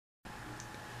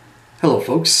Hello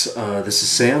folks, this is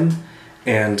Sam,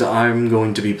 and I'm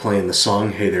going to be playing the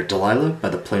song Hey There Delilah by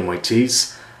the Plain White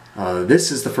T's.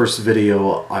 This is the first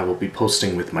video I will be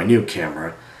posting with my new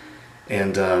camera,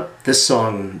 and this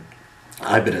song,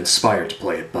 I've been inspired to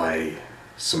play it by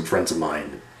some friends of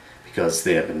mine because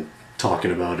they have been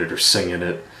talking about it or singing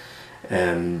it,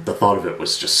 and the thought of it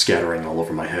was just scattering all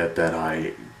over my head that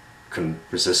I couldn't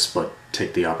resist but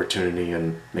take the opportunity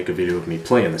and make a video of me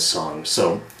playing this song.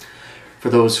 So for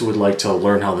those who would like to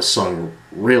learn how this song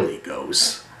really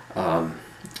goes,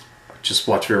 just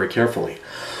watch very carefully.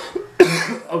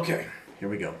 Okay, here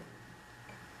we go.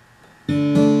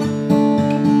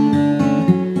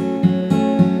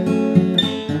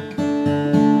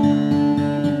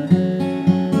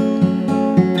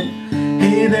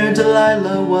 Hey there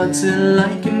Delilah, what's it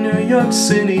like in New York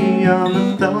City?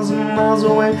 I'm 1,000 miles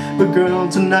away, but girl,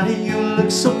 tonight you look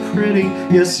so pretty,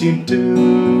 yes you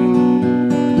do.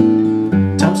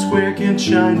 Times Square can't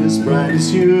shine as bright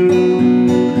as you,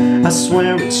 I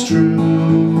swear it's true.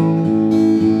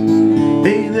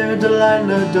 Hey there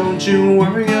Delilah, don't you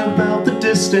worry about the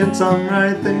distance, I'm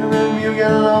right there if you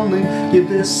get lonely. Give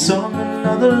this song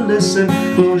another listen,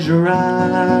 close your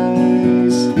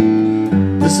eyes.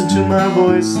 Listen to my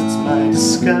voice, it's my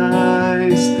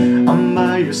disguise, I'm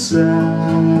by your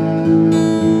side.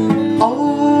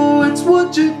 Oh, it's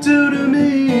what you do to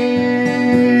me,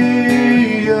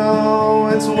 oh,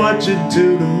 it's what you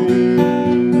do to me.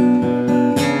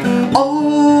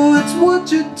 Oh, it's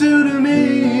what you do to me,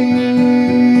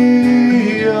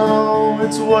 oh,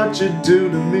 it's what you do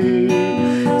to me,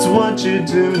 it's what you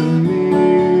do to me.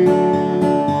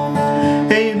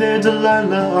 Hey there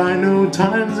Delilah, I know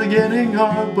times are getting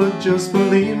hard, but just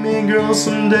believe me girl,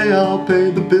 someday I'll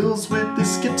pay the bills with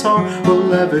this guitar.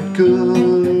 We'll have it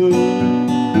good,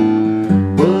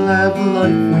 we'll have the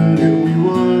life we knew we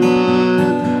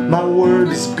would, my word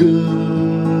is good.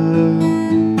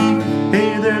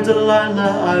 Hey there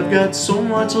Delilah, I've got so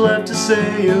much left to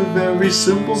say. A very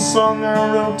simple song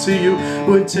I wrote to you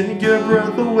would take your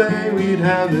breath away, we'd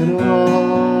have it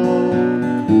all.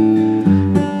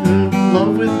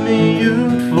 Love with me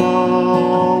you'd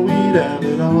fall, we'd have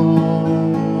it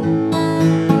all.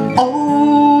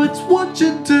 Oh, it's what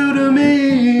you do to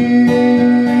me,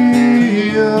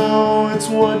 oh, it's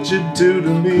what you do to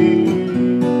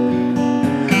me.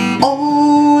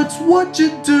 Oh, it's what you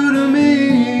do to me,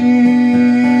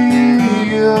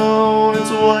 oh, it's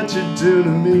what you do to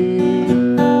me.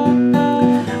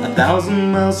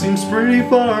 1,000 miles seems pretty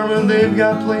far, but they've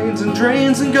got planes and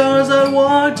trains and cars. I'd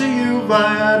walk to you if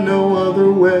I had no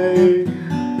other way.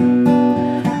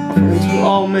 Our friends will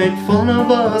all make fun of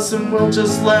us and we'll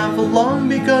just laugh along,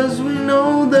 because we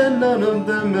know that none of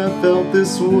them have felt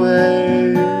this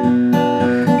way.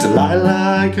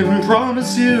 Delilah, I can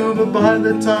promise you, but by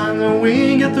the time that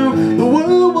we get through, the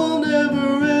world will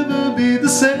never ever be the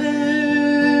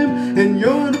same, and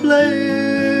you're to blame.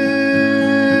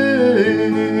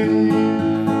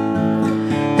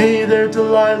 Hey there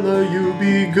Delilah, you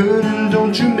be good and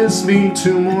don't you miss me.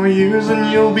 2 more years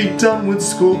and you'll be done with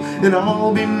school, and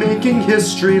I'll be making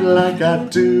history like I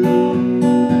do.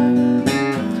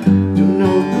 You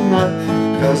know not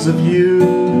because of you,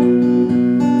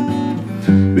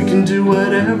 we can do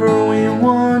whatever we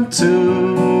want to.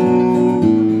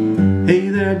 Hey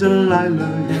there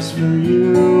Delilah, it's for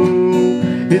you,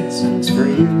 it's for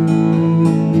you.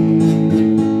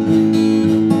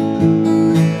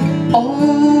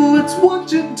 Oh, it's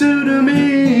what you do to me,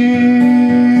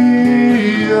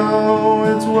 oh,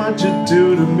 it's what you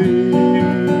do to me.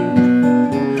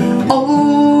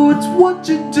 Oh, it's what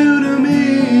you do to me,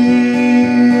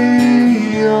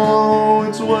 oh,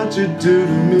 it's what you do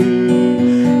to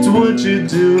me, it's what you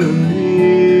do to me.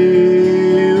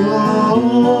 Oh,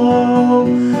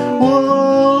 whoa.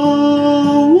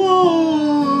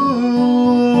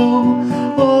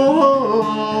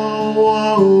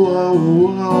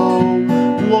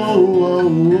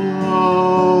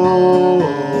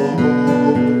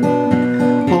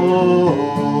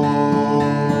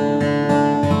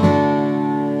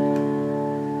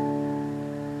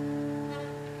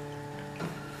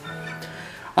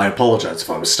 I apologize if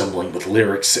I was stumbling with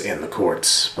lyrics and the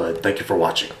chords, but thank you for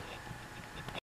watching.